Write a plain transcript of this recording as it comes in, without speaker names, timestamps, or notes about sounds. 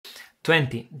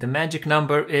20. The magic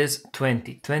number is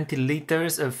 20. 20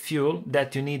 liters of fuel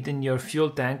that you need in your fuel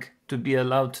tank to be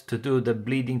allowed to do the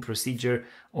bleeding procedure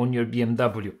on your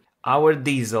BMW. Our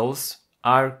diesels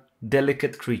are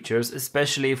delicate creatures,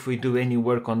 especially if we do any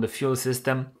work on the fuel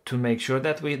system. To make sure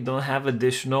that we don't have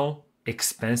additional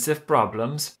expensive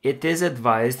problems, it is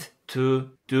advised to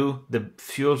do the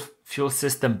fuel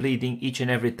system bleeding each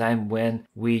and every time when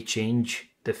we change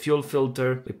the fuel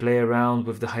filter. We play around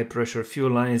with the high pressure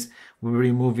fuel lines, we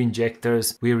remove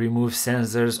injectors, we remove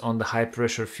sensors on the high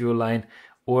pressure fuel line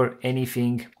or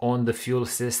anything on the fuel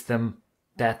system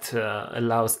that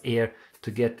allows air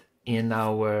to get in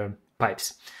our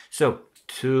pipes. So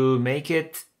to make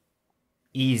it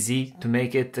easy, to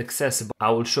make it accessible,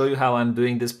 I will show you how I'm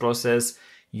doing this process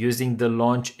using the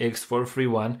Launch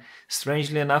X431.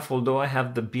 Strangely enough, although I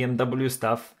have the BMW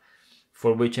stuff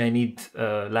for which I need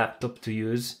a laptop to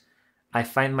use, I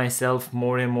find myself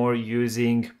more and more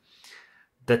using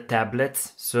the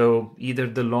tablets, so either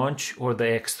the Launch or the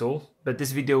Xtool, but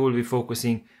this video will be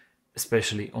focusing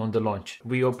especially on the Launch.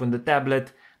 We open the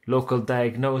tablet, local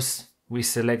diagnose, we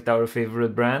select our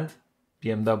favorite brand,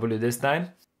 BMW this time.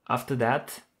 After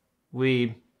that,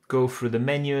 we go through the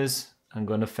menus. I'm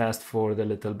gonna fast forward a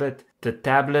little bit. The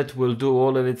tablet will do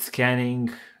all of its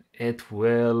scanning. It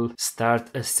will start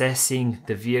assessing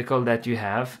the vehicle that you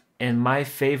have. And my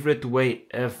favorite way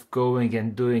of going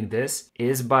and doing this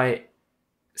is by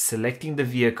selecting the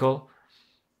vehicle.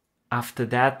 After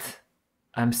that,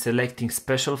 I'm selecting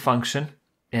special function,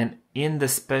 and in the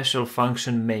special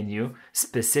function menu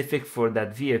specific for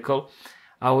that vehicle,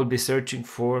 I will be searching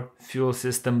for fuel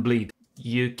system bleed.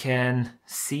 You can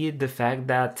see the fact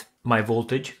that my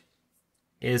voltage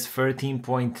is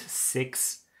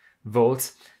 13.6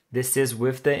 volts. This is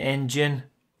with the engine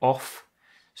off.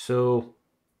 So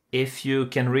if you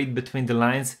can read between the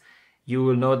lines, you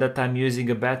will know that I'm using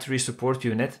a battery support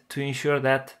unit to ensure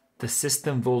that the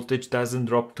system voltage doesn't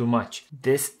drop too much.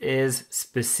 This is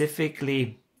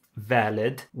specifically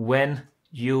valid when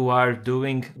you are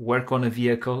doing work on a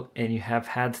vehicle and you have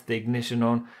had the ignition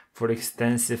on for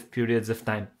extensive periods of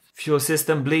time. Fuel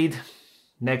system bleed,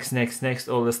 next,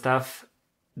 all the stuff.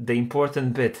 The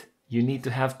important bit, you need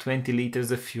to have 20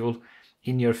 liters of fuel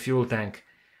in your fuel tank.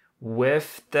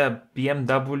 With the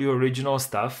BMW original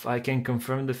stuff, I can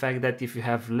confirm the fact that if you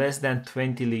have less than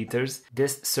 20 liters,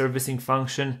 this servicing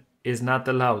function is not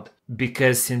allowed.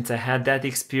 Because since I had that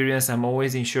experience, I'm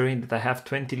always ensuring that I have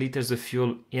 20 liters of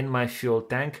fuel in my fuel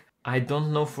tank. I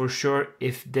don't know for sure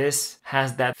if this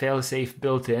has that fail-safe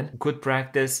built in. Good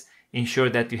practice, ensure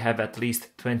that you have at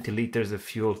least 20 liters of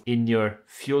fuel in your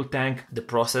fuel tank. The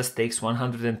process takes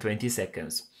 120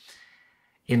 seconds,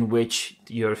 in which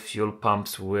your fuel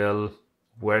pumps will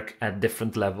work at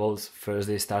different levels. First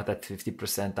they start at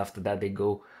 50%, after that they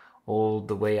go all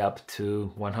the way up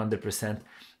to 100%.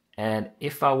 And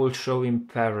if I will show in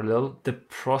parallel, the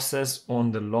process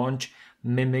on the Launch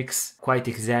mimics quite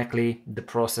exactly the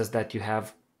process that you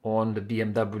have on the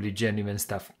BMW genuine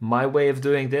stuff. My way of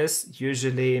doing this,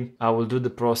 usually I will do the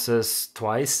process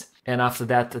twice and after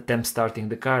that attempt starting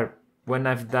the car. When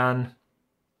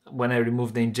I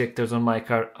removed the injectors on my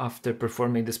car after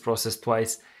performing this process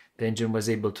twice, the engine was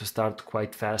able to start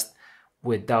quite fast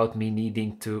without me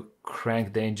needing to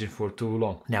crank the engine for too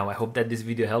long. Now, I hope that this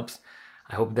video helps.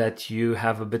 I hope that you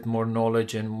have a bit more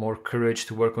knowledge and more courage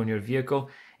to work on your vehicle.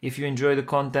 If you enjoy the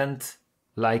content,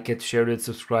 like it, share it,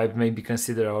 subscribe, maybe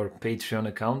consider our Patreon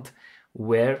account,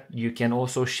 where you can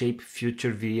also shape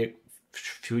future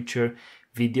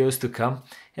videos to come,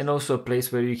 and also a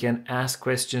place where you can ask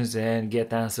questions and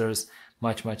get answers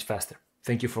much faster.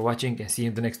 Thank you for watching and see you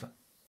in the next one.